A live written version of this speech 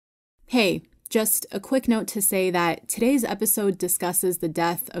Hey, just a quick note to say that today's episode discusses the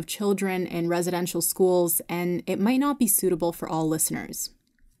death of children in residential schools, and it might not be suitable for all listeners.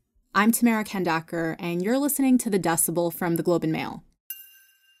 I'm Tamara Kandaker, and you're listening to The Decibel from the Globe and Mail.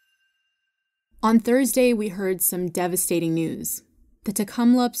 On Thursday, we heard some devastating news. The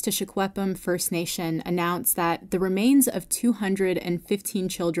Kamloops First Nation announced that the remains of 215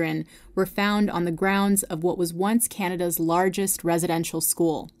 children were found on the grounds of what was once Canada's largest residential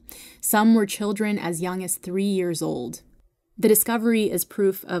school. Some were children as young as 3 years old. The discovery is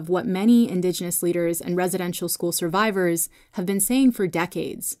proof of what many Indigenous leaders and residential school survivors have been saying for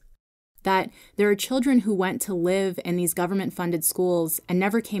decades, that there are children who went to live in these government-funded schools and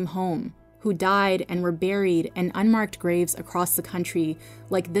never came home, who died and were buried in unmarked graves across the country,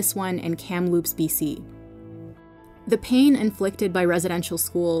 like this one in Kamloops, BC. The pain inflicted by residential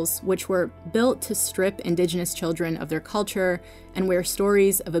schools, which were built to strip Indigenous children of their culture and where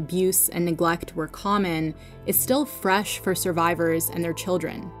stories of abuse and neglect were common, is still fresh for survivors and their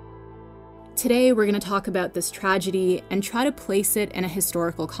children. Today, we're going to talk about this tragedy and try to place it in a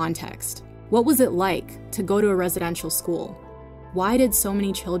historical context. What was it like to go to a residential school? Why did so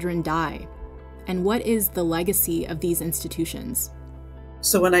many children die? And what is the legacy of these institutions?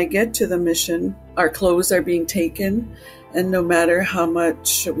 So when I get to the mission, our clothes are being taken, and no matter how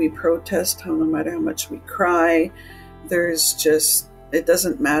much we protest, no matter how much we cry, it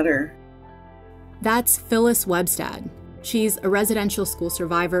doesn't matter. That's Phyllis Webstad. She's a residential school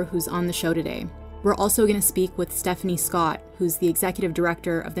survivor who's on the show today. We're also going to speak with Stephanie Scott, who's the executive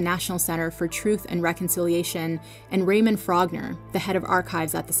director of the National Center for Truth and Reconciliation, and Raymond Frogner, the head of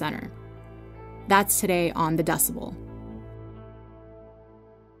archives at the center. That's today on The Decibel.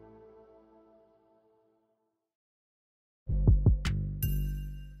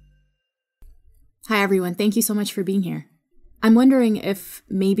 Hi, everyone. Thank you so much for being here. I'm wondering if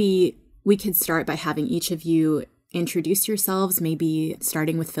maybe we could start by having each of you introduce yourselves, maybe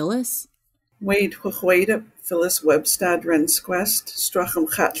starting with Phyllis. Wade Huhueda, Phyllis Webstad, Rensquest, Stracham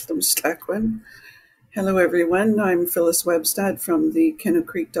Chatlum Stlackwin. Hello, everyone. I'm Phyllis Webstad from the Kennew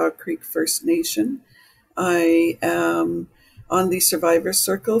Creek Dog Creek First Nation. I am on the Survivor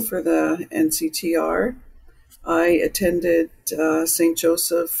Circle for the NCTR. I attended St.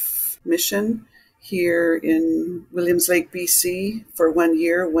 Joseph Mission here in Williams Lake, BC for 1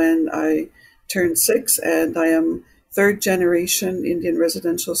 year when I turned 6, and I am third generation Indian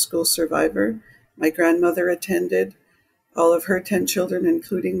Residential School survivor. My grandmother attended, all of her 10 children,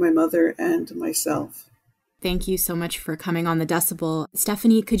 including my mother and myself. Thank you so much for coming on The Decibel.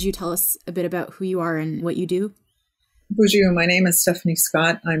 Stephanie, could you tell us a bit about who you are and what you do? Bonjour, my name is Stephanie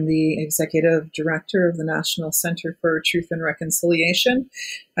Scott. I'm the executive director of the National Center for Truth and Reconciliation.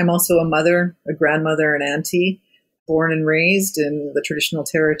 I'm also a mother, a grandmother, and auntie, born and raised in the traditional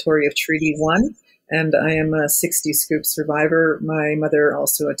territory of Treaty 1. And I am a 60 Scoop survivor. My mother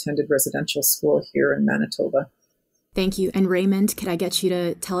also attended residential school here in Manitoba. Thank you. And Raymond, could I get you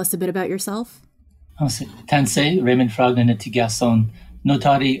to tell us a bit about yourself? Tansei, Raymond Frogner na Tigason,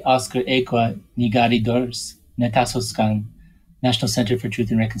 Notari Oscar Equa, Nigari Dors, Netasoskan, National Center for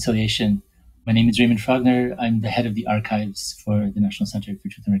Truth and Reconciliation. My name is Raymond Frogner. I'm the head of the archives for the National Center for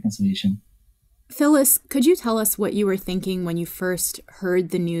Truth and Reconciliation. Phyllis, could you tell us what you were thinking when you first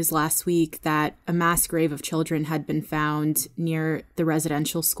heard the news last week that a mass grave of children had been found near the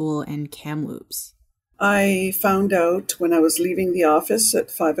residential school in Kamloops? I found out when I was leaving the office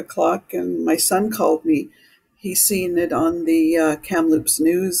at 5 o'clock, and my son called me. He's seen it on the Kamloops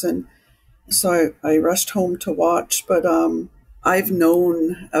news, and so I rushed home to watch. But I've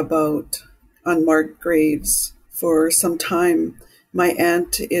known about unmarked graves for some time. My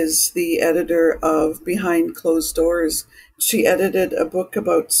aunt is the editor of Behind Closed Doors. She edited a book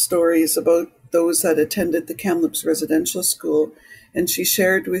about stories about those that attended the Kamloops Residential School. And she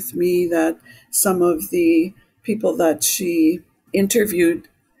shared with me that some of the people that she interviewed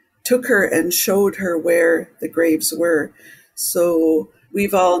took her and showed her where the graves were. So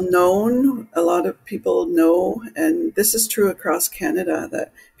we've all known, a lot of people know, and this is true across Canada,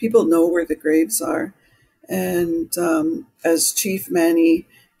 that people know where the graves are. And as Chief Manny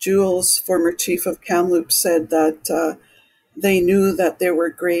Jules, former chief of Kamloops, said that they knew that there were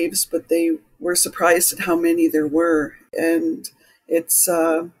graves, but they were surprised at how many there were. And it's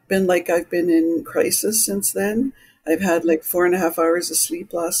been like I've been in crisis since then. I've had like 4.5 hours of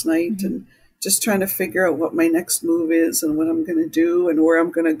sleep last night and just trying to figure out what my next move is and what I'm going to do and where I'm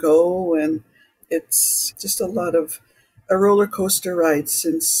going to go. And it's just a roller coaster ride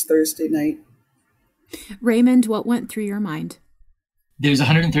since Thursday night. Raymond, what went through your mind? There's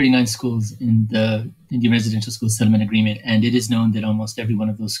 139 schools in the Indian Residential School Settlement Agreement, and it is known that almost every one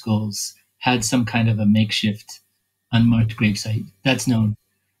of those schools had some kind of a makeshift unmarked gravesite. That's known.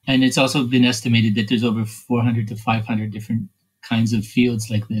 And it's also been estimated that there's over 400 to 500 different kinds of fields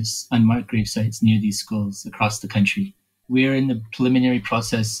like this, unmarked gravesites near these schools across the country. We're in the preliminary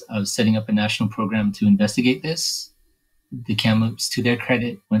process of setting up a national program to investigate this. The Kamloops, to their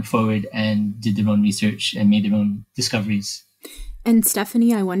credit, went forward and did their own research and made their own discoveries. And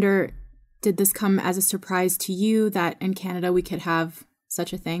Stephanie, I wonder, did this come as a surprise to you that in Canada we could have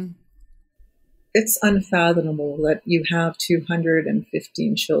such a thing? It's unfathomable that you have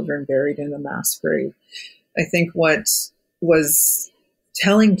 215 children buried in a mass grave. I think what was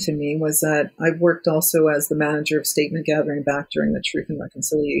telling to me was that I've worked also as the manager of statement gathering back during the Truth and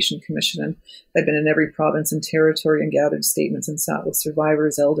Reconciliation Commission. And I've been in every province and territory and gathered statements and sat with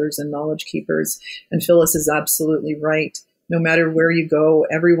survivors, elders, and knowledge keepers. And Phyllis is absolutely right. No matter where you go,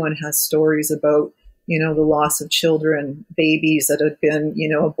 everyone has stories about, the loss of children, babies that have been,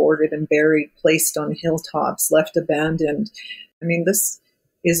 aborted and buried, placed on hilltops, left abandoned. I mean, this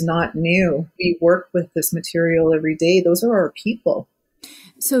is not new. We work with this material every day. Those are our people.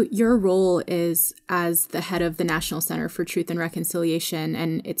 So your role is as the head of the National Center for Truth and Reconciliation,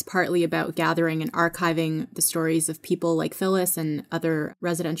 and it's partly about gathering and archiving the stories of people like Phyllis and other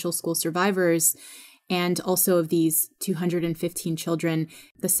residential school survivors, and also of these 215 children.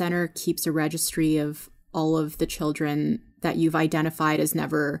 The center keeps a registry of all of the children that you've identified as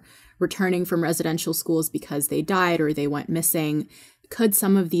never returning from residential schools because they died or they went missing. Could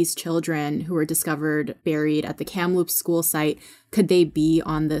some of these children who were discovered buried at the Kamloops school site, could they be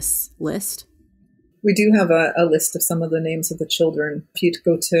on this list? We do have a list of some of the names of the children. If you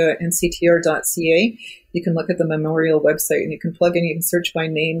go to nctr.ca, you can look at the memorial website and you can plug in, you can search by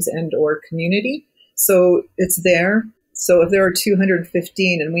names and or community. So it's there. So if there are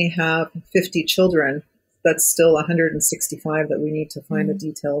 215 and we have 50 children, that's still 165 that we need to find the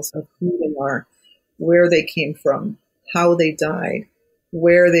details of who they are, where they came from, how they died,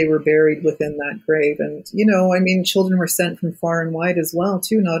 where they were buried within that grave. And, children were sent from far and wide as well,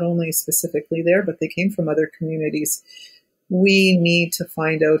 too, not only specifically there, but they came from other communities. We need to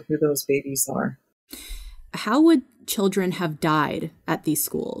find out who those babies are. How would children have died at these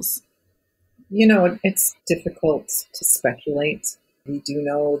schools? It's difficult to speculate. We do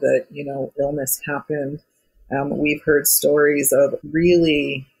know that, illness happened. We've heard stories of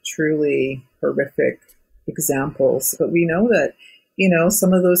really, truly horrific examples, but we know that,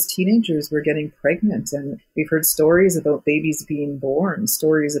 some of those teenagers were getting pregnant, and we've heard stories about babies being born,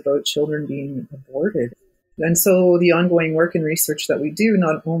 stories about children being aborted. And so the ongoing work and research that we do,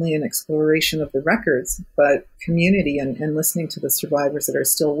 not only in exploration of the records, but community and listening to the survivors that are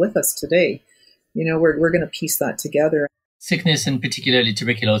still with us today, we're going to piece that together. Sickness, and particularly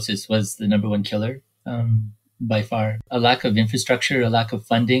tuberculosis, was the number one killer by far. A lack of infrastructure, a lack of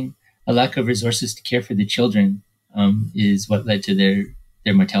funding, a lack of resources to care for the children is what led to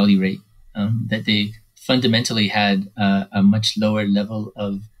their mortality rate. That they fundamentally had a much lower level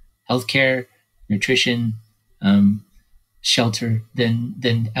of healthcare, nutrition, shelter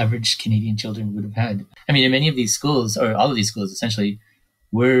than average Canadian children would have had. I mean, in many of these schools, or all of these schools essentially,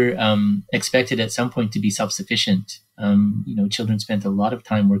 were expected at some point to be self-sufficient. Children spent a lot of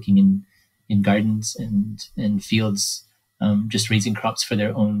time working in gardens and fields, just raising crops for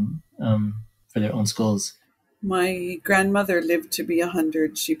their own schools. My grandmother lived to be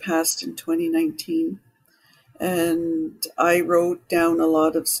 100. She passed in 2019. And I wrote down a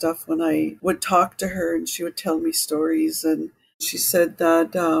lot of stuff when I would talk to her, and she would tell me stories. And she said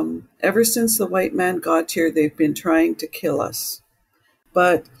that ever since the white man got here, they've been trying to kill us.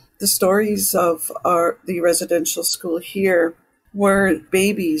 But the stories of the residential school here were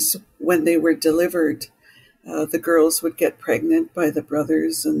babies when they were delivered. The girls would get pregnant by the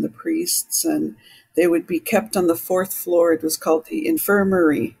brothers and the priests, and they would be kept on the 4th floor. It was called the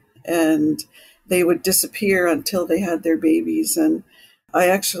infirmary, and they would disappear until they had their babies. And I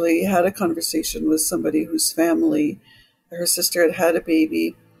actually had a conversation with somebody whose family, her sister had a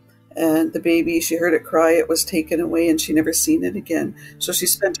baby, and the baby, she heard it cry, it was taken away, and she never seen it again. So she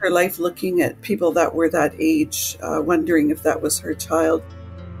spent her life looking at people that were that age, wondering if that was her child.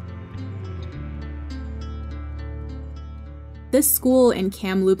 This school in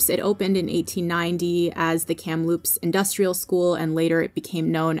Kamloops, it opened in 1890 as the Kamloops Industrial School, and later it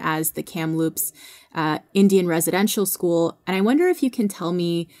became known as the Kamloops Indian Residential School. And I wonder if you can tell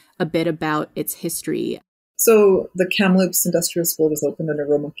me a bit about its history. So the Kamloops Industrial School was opened under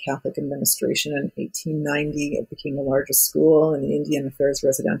Roman Catholic administration in 1890. It became the largest school in the Indian Affairs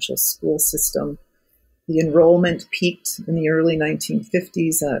residential school system. The enrollment peaked in the early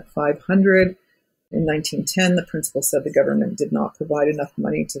 1950s at 500. In 1910, the principal said the government did not provide enough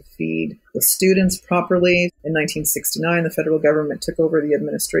money to feed the students properly. In 1969, the federal government took over the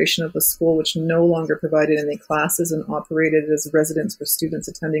administration of the school, which no longer provided any classes and operated as a residence for students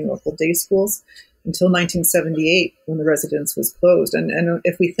attending local day schools until 1978, when the residence was closed. And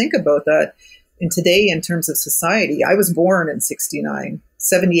if we think about that, today, in terms of society, I was born in 69.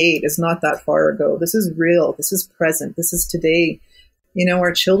 78 is not that far ago. This is real. This is present. This is today. You know,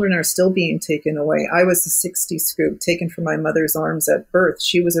 our children are still being taken away. I was a 60 scoop, taken from my mother's arms at birth.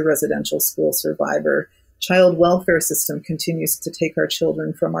 She was a residential school survivor. Child welfare system continues to take our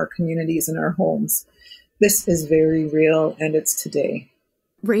children from our communities and our homes. This is very real, and it's today.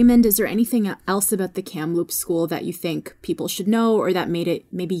 Raymond, is there anything else about the Kamloops school that you think people should know, or that made it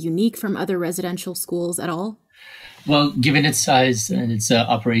maybe unique from other residential schools at all? Well, given its size and its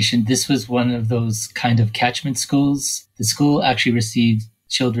operation, this was one of those kind of catchment schools. The school actually received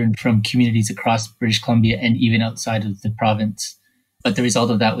children from communities across British Columbia and even outside of the province. But the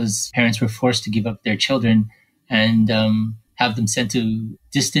result of that was parents were forced to give up their children and have them sent to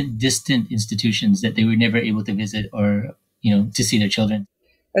distant institutions that they were never able to visit or, to see their children.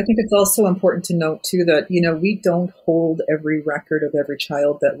 I think it's also important to note, too, that, we don't hold every record of every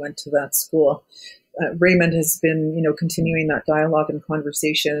child that went to that school. Raymond has been, continuing that dialogue and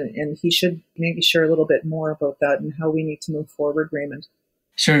conversation, and he should maybe share a little bit more about that and how we need to move forward, Raymond.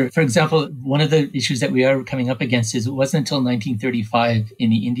 Sure. For example, one of the issues that we are coming up against is it wasn't until 1935 in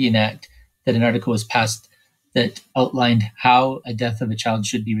the Indian Act that an article was passed that outlined how a death of a child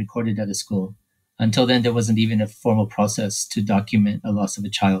should be recorded at a school. Until then, there wasn't even a formal process to document a loss of a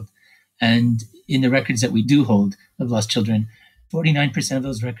child. And in the records that we do hold of lost children, 49% of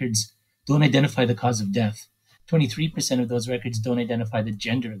those records don't identify the cause of death. 23% of those records don't identify the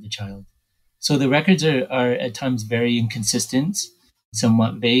gender of the child. So the records are at times very inconsistent,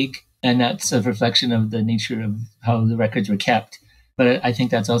 somewhat vague, and that's a reflection of the nature of how the records were kept. But I think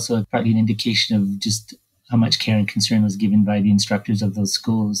that's also partly an indication of just how much care and concern was given by the instructors of those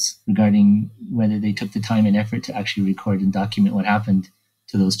schools regarding whether they took the time and effort to actually record and document what happened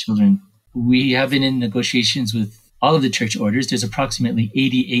to those children. We have been in negotiations with all of the church orders. There's approximately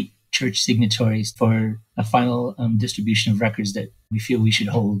 88 church signatories for a final distribution of records that we feel we should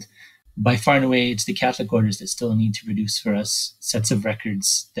hold. By far and away, it's the Catholic orders that still need to produce for us sets of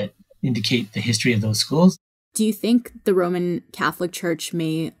records that indicate the history of those schools. Do you think the Roman Catholic Church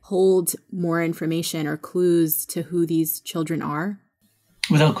may hold more information or clues to who these children are?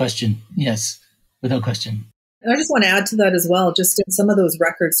 Without question, yes, without question. And I just want to add to that as well, just in some of those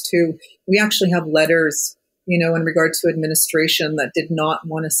records too, we actually have letters in regard to administration that did not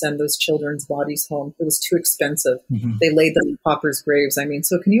want to send those children's bodies home. It was too expensive. Mm-hmm. They laid them in paupers' graves.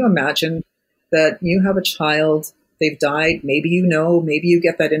 So can you imagine that you have a child, they've died, maybe maybe you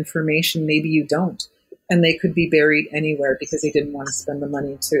get that information, maybe you don't. And they could be buried anywhere because they didn't want to spend the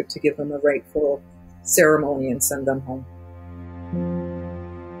money to give them a rightful ceremony and send them home.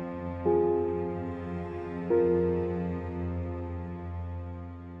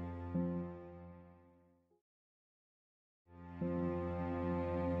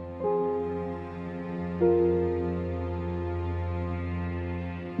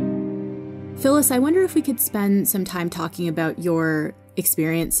 Phyllis, I wonder if we could spend some time talking about your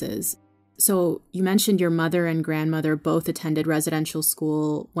experiences. So you mentioned your mother and grandmother both attended residential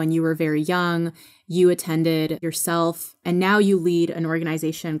school when you were very young. You attended yourself, and now you lead an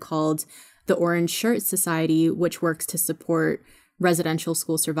organization called the Orange Shirt Society, which works to support residential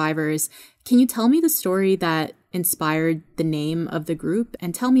school survivors. Can you tell me the story that inspired the name of the group,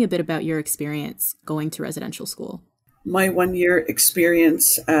 and tell me a bit about your experience going to residential school? My 1-year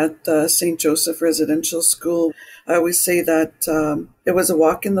experience at St. Joseph Residential School, I always say that it was a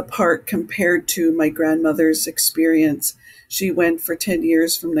walk in the park compared to my grandmother's experience. She went for 10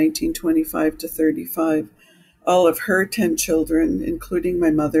 years from 1925 to 35. All of her 10 children, including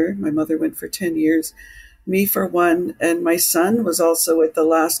my mother went for 10 years, me for 1, and my son was also at the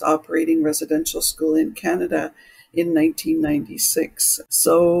last operating residential school in Canada in 1996.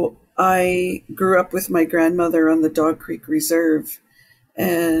 So I grew up with my grandmother on the Dog Creek Reserve,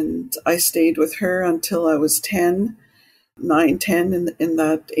 and I stayed with her until I was 10 in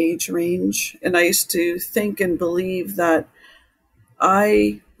that age range. And I used to think and believe that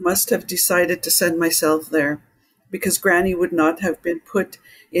I must have decided to send myself there because Granny would not have been put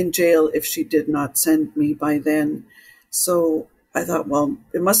in jail if she did not send me by then. So I thought, well,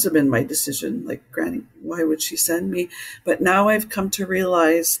 it must have been my decision. Like, Granny, why would she send me? But now I've come to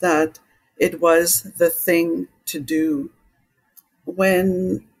realize that it was the thing to do.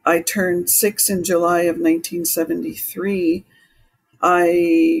 When I turned 6 in July of 1973,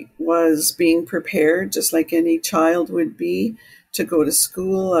 I was being prepared, just like any child would be, to go to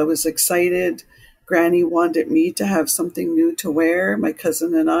school. I was excited. Granny wanted me to have something new to wear, my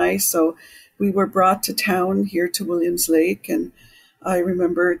cousin and I. So we were brought to town here to Williams Lake, and I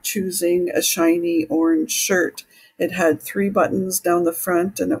remember choosing a shiny orange shirt. It had 3 buttons down the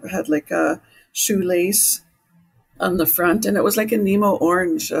front, and it had like a shoelace on the front, and it was like a Nemo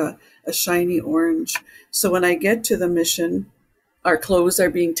orange, a shiny orange. So when I get to the mission, our clothes are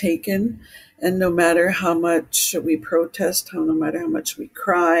being taken, and no matter how much we protest, no matter how much we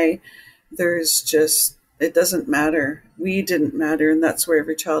cry, it doesn't matter. We didn't matter, and that's where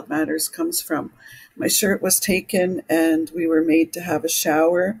Every Child Matters comes from. My shirt was taken, and we were made to have a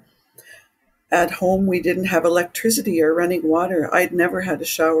shower. At home, we didn't have electricity or running water. I'd never had a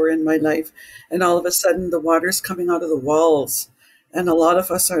shower in my life, and all of a sudden, the water's coming out of the walls. And a lot of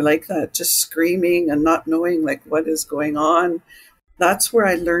us are like that, just screaming and not knowing like what is going on. That's where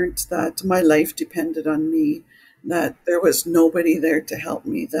I learned that my life depended on me, that there was nobody there to help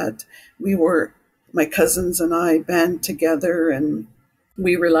me, that my cousins and I band together and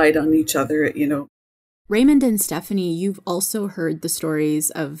we relied on each other, Raymond and Stephanie, you've also heard the stories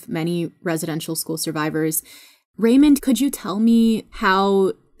of many residential school survivors. Raymond, could you tell me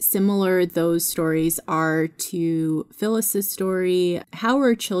how similar those stories are to Phyllis's story? How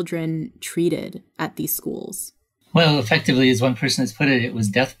are children treated at these schools? Well, effectively, as one person has put it, it was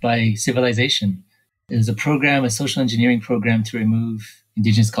death by civilization. It was a social engineering program to remove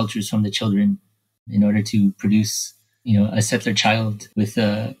Indigenous cultures from the children in order to produce, a settler child with,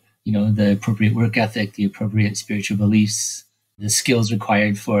 the appropriate work ethic, the appropriate spiritual beliefs, the skills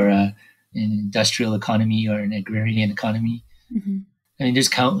required for an industrial economy or an agrarian economy. Mm-hmm. I mean, there's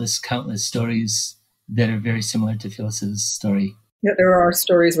countless stories that are very similar to Phyllis's story. Yeah, there are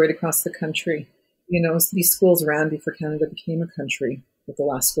stories right across the country. These schools ran before Canada became a country, with the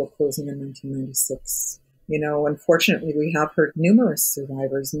last school closing in 1996. Unfortunately, we have heard numerous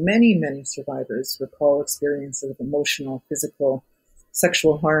survivors, many, many survivors, recall experiences of emotional, physical,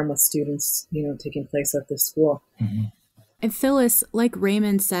 sexual harm with students, taking place at this school. Mm-hmm. And Phyllis, like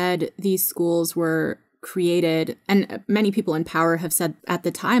Raymond said, these schools were created, and many people in power have said at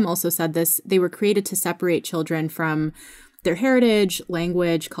the time also said this, they were created to separate children from their heritage,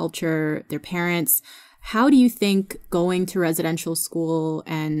 language, culture, their parents. How do you think going to residential school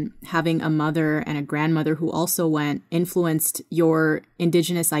and having a mother and a grandmother who also went influenced your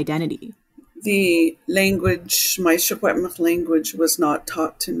Indigenous identity? The language, my Secwepemc language, was not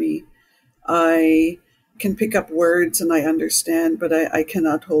taught to me. I can pick up words and I understand, but I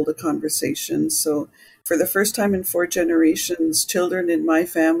cannot hold a conversation. So for the first time in 4 generations, children in my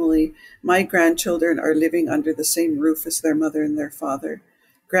family, my grandchildren are living under the same roof as their mother and their father.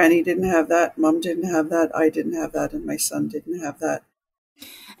 Granny didn't have that, Mom didn't have that, I didn't have that, and my son didn't have that.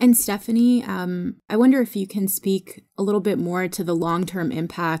 And Stephanie, I wonder if you can speak a little bit more to the long-term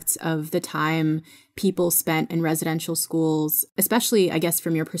impacts of the time people spent in residential schools, especially, I guess,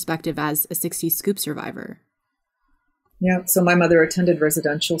 from your perspective as a 60s scoop survivor. Yeah, so my mother attended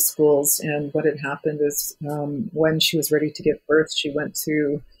residential schools, and what had happened is when she was ready to give birth, she went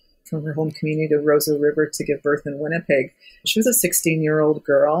from her home community to Roseau River to give birth in Winnipeg. She was a 16-year-old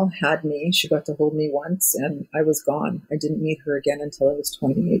girl, had me. She got to hold me once, and I was gone. I didn't meet her again until I was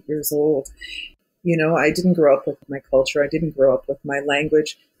 28 years old. I didn't grow up with my culture. I didn't grow up with my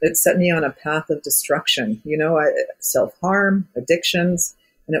language. It set me on a path of destruction, self-harm, addictions.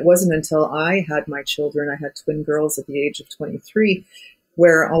 And it wasn't until I had my children, I had twin girls at the age of 23,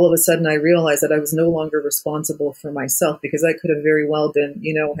 where all of a sudden I realized that I was no longer responsible for myself, because I could have very well been,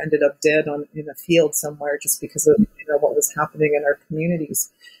 ended up dead in a field somewhere just because of, what was happening in our communities.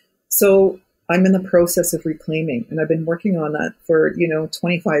 So I'm in the process of reclaiming, and I've been working on that for,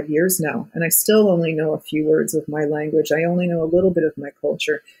 25 years now. And I still only know a few words of my language. I only know a little bit of my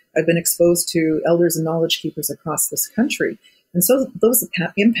culture. I've been exposed to elders and knowledge keepers across this country. And so those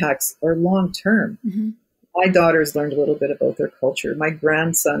impacts are long-term. Mm-hmm. My daughters learned a little bit about their culture. My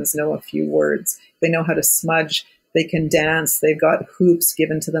grandsons know a few words. They know how to smudge. They can dance. They've got hoops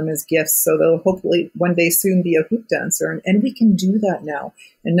given to them as gifts. So they'll hopefully one day soon be a hoop dancer. And we can do that now.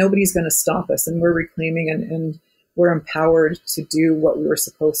 And nobody's going to stop us. And we're reclaiming and we're empowered to do what we were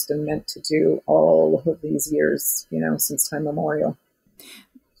supposed and meant to do all of these years, since time immemorial.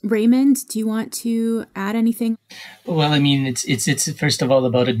 Raymond, do you want to add anything? Well, I mean, it's first of all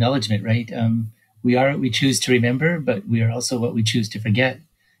about acknowledgement, right? We are what we choose to remember, but we are also what we choose to forget.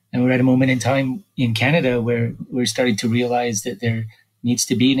 And we're at a moment in time in Canada where we're starting to realize that there needs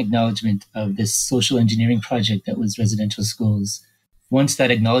to be an acknowledgement of this social engineering project that was residential schools. once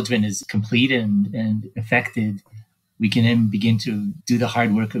that acknowledgement is complete and effected, we can then begin to do the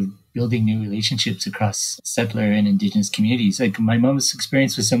hard work of building new relationships across settler and Indigenous communities. Like my mom's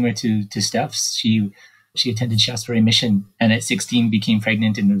experience was similar to Steph's. She attended Shasbury Mission and at 16 became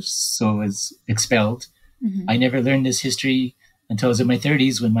pregnant and was expelled. Mm-hmm. I never learned this history until I was in my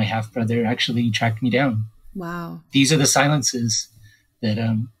 30s when my half-brother actually tracked me down. Wow. These are the silences that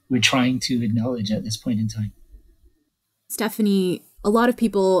we're trying to acknowledge at this point in time. Stephanie, a lot of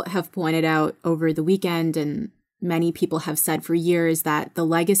people have pointed out over the weekend, and many people have said for years, that the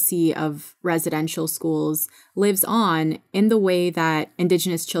legacy of residential schools lives on in the way that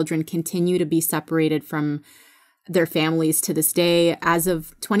Indigenous children continue to be separated from their families to this day. As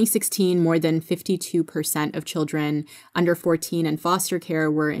of 2016, more than 52% of children under 14 in foster care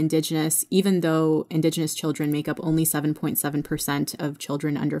were Indigenous, even though Indigenous children make up only 7.7% of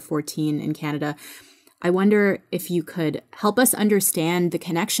children under 14 in Canada. I wonder if you could help us understand the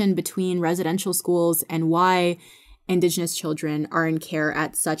connection between residential schools and why Indigenous children are in care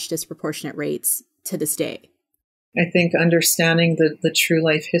at such disproportionate rates to this day. I think understanding the true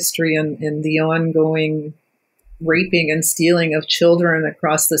life history and the ongoing raping and stealing of children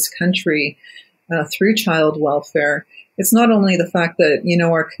across this country through child welfare. It's not only the fact that,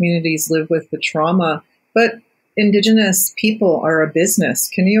 our communities live with the trauma, but Indigenous people are a business.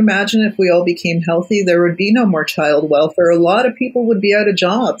 Can you imagine if we all became healthy? There would be no more child welfare. A lot of people would be out of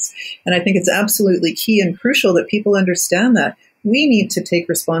jobs. And I think it's absolutely key and crucial that people understand that. We need to take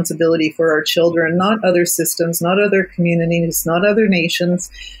responsibility for our children, not other systems, not other communities, not other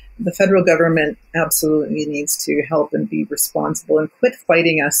nations. The federal government absolutely needs to help and be responsible and quit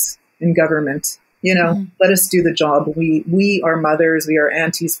fighting us in government. Let us do the job. We are mothers, we are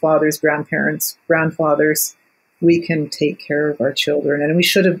aunties, fathers, grandparents, grandfathers. We can take care of our children. And we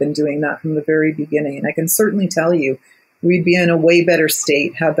should have been doing that from the very beginning. And I can certainly tell you, we'd be in a way better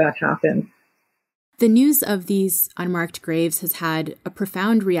state had that happened. The news of these unmarked graves has had a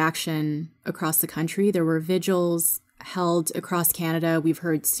profound reaction across the country. There were vigils held across Canada. We've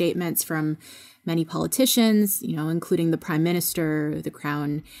heard statements from many politicians, including the Prime Minister, the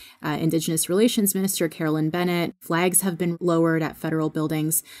Crown Indigenous Relations Minister, Carolyn Bennett. Flags have been lowered at federal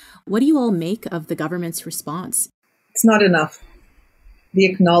buildings. What do you all make of the government's response? It's not enough. The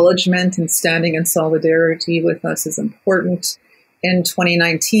acknowledgement and standing in solidarity with us is important. In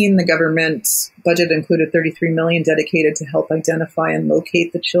 2019, the government's budget included $33 million dedicated to help identify and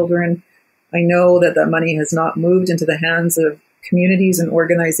locate the children. I know that money has not moved into the hands of communities and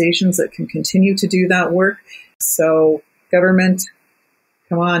organizations that can continue to do that work. So government,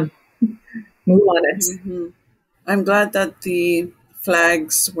 come on, move on it. Mm-hmm. I'm glad that the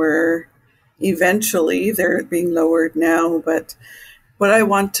flags were they're being lowered now. But what I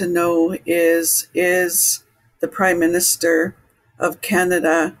want to know is the Prime Minister of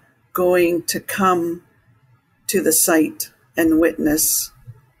Canada going to come to the site and witness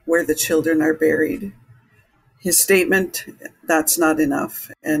where the children are buried? His statement, that's not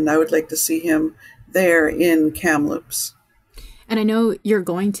enough. And I would like to see him there in Kamloops. And I know you're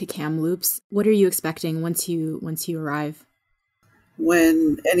going to Kamloops. What are you expecting once you arrive?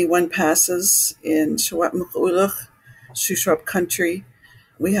 When anyone passes in Shuswap country,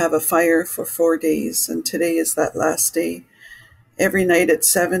 we have a fire for 4 days, and today is that last day. Every night at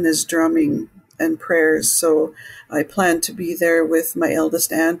 7 is drumming and prayers. So I plan to be there with my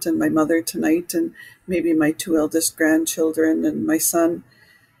eldest aunt and my mother tonight, and maybe my 2 eldest grandchildren and my son,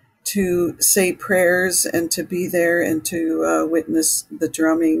 to say prayers and to be there and to witness the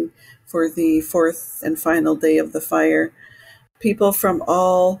drumming for the 4th and final day of the fire. People from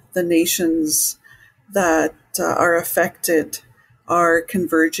all the nations that are affected are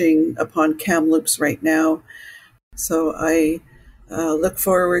converging upon Kamloops right now. So I look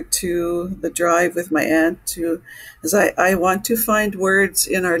forward to the drive with my aunt, as I want to find words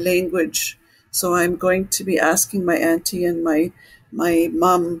in our language. So I'm going to be asking my auntie and my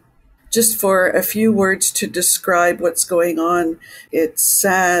mom just for a few words to describe what's going on. It's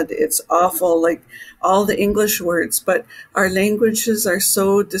sad, it's awful, like all the English words, but our languages are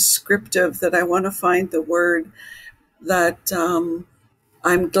so descriptive that I want to find the word that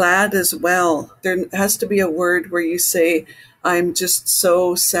I'm glad as well. There has to be a word where you say, I'm just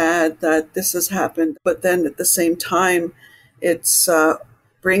so sad that this has happened. But then at the same time, it's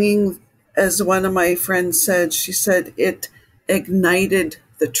bringing, as one of my friends said, she said, it ignited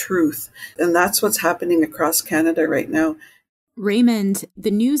the truth. And that's what's happening across Canada right now. Raymond, the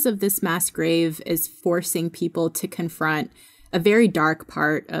news of this mass grave is forcing people to confront a very dark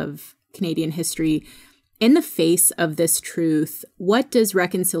part of Canadian history. In the face of this truth, what does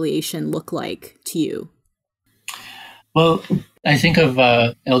reconciliation look like to you? Well, I think of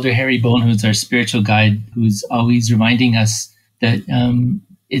Elder Harry Bone, who's our spiritual guide, who's always reminding us that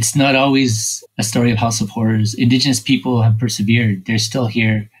it's not always a story of House of Horrors. Indigenous people have persevered. They're still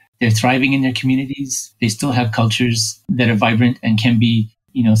here. They're thriving in their communities. They still have cultures that are vibrant and can be,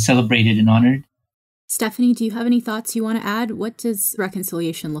 celebrated and honored. Stephanie, do you have any thoughts you want to add? What does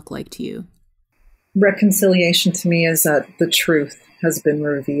reconciliation look like to you? Reconciliation to me is that the truth has been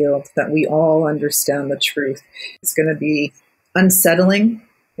revealed, that we all understand the truth. It's going to be unsettling.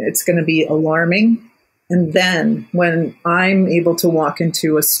 It's going to be alarming. And then when I'm able to walk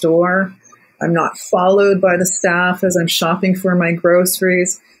into a store, I'm not followed by the staff as I'm shopping for my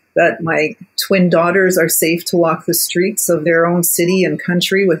groceries, that my twin daughters are safe to walk the streets of their own city and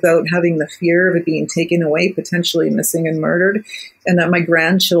country without having the fear of it being taken away, potentially missing and murdered, and that my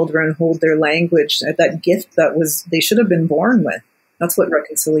grandchildren hold their language, that gift that they should have been born with. That's what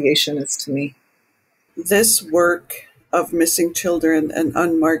reconciliation is to me. This work of missing children and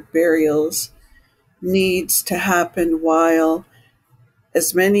unmarked burials needs to happen while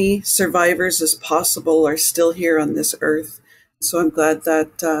as many survivors as possible are still here on this earth. So I'm glad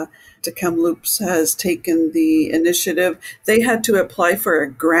that the Kamloops has taken the initiative. They had to apply for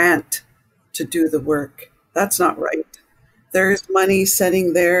a grant to do the work. That's not right. There's money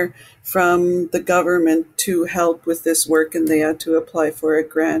sitting there from the government to help with this work, and they had to apply for a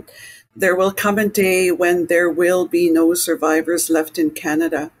grant. There will come a day when there will be no survivors left in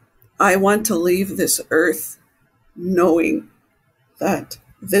Canada. I want to leave this earth knowing that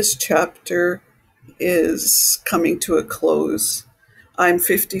this chapter is coming to a close. I'm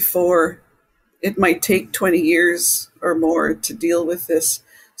 54. It might take 20 years or more to deal with this.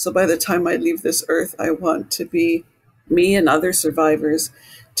 So by the time I leave this earth, I want to be, me and other survivors,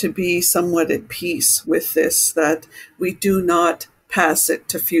 to be somewhat at peace with this, that we do not pass it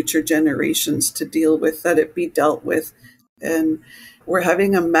to future generations to deal with, that it be dealt with. And we're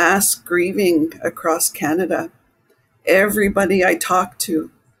having a mass grieving across Canada. Everybody I talk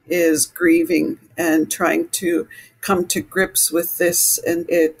to is grieving and trying to come to grips with this. And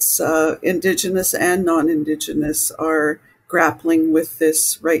it's Indigenous and non-Indigenous are grappling with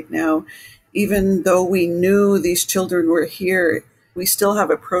this right now. Even though we knew these children were here, we still have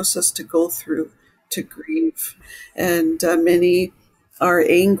a process to go through to grieve. And many are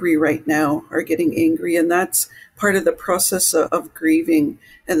angry right now, are getting angry. And that's part of the process of grieving.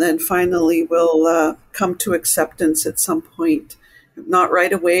 And then finally we'll come to acceptance at some point. Not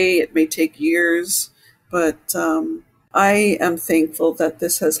right away, it may take years, but I am thankful that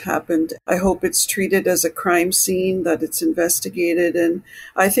this has happened. I hope it's treated as a crime scene, that it's investigated, and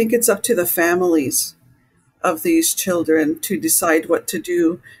I think it's up to the families of these children to decide what to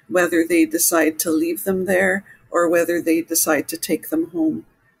do, whether they decide to leave them there or whether they decide to take them home.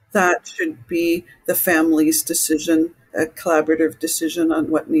 That should be the family's decision, a collaborative decision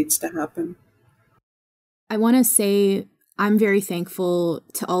on what needs to happen. I want to say I'm very thankful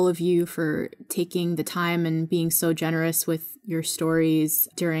to all of you for taking the time and being so generous with your stories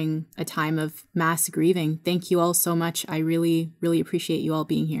during a time of mass grieving. Thank you all so much. I really, really appreciate you all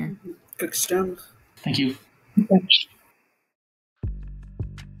being here. Thank you.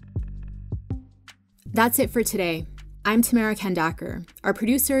 That's it for today. I'm Tamara Kandaker. Our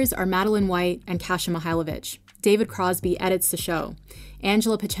producers are Madeline White and Kasia Mihailovich. David Crosby edits the show.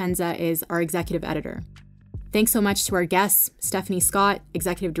 Angela Pacenza is our executive editor. Thanks so much to our guests, Stephanie Scott,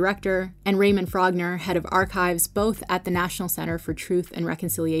 Executive Director, and Raymond Frogner, Head of Archives, both at the National Center for Truth and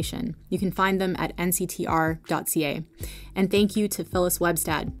Reconciliation. You can find them at nctr.ca. And thank you to Phyllis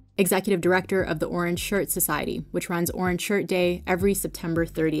Webstad, Executive Director of the Orange Shirt Society, which runs Orange Shirt Day every September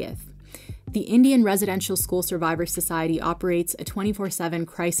 30th. The Indian Residential School Survivors Society operates a 24/7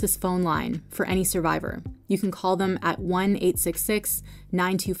 crisis phone line for any survivor. You can call them at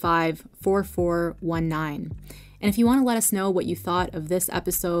 1-866-925-4419. And if you want to let us know what you thought of this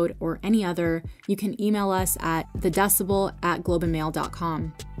episode or any other, you can email us at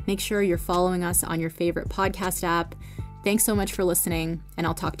thedecibel@globeandmail.com. Make sure you're following us on your favorite podcast app. Thanks so much for listening, and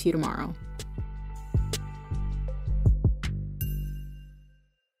I'll talk to you tomorrow.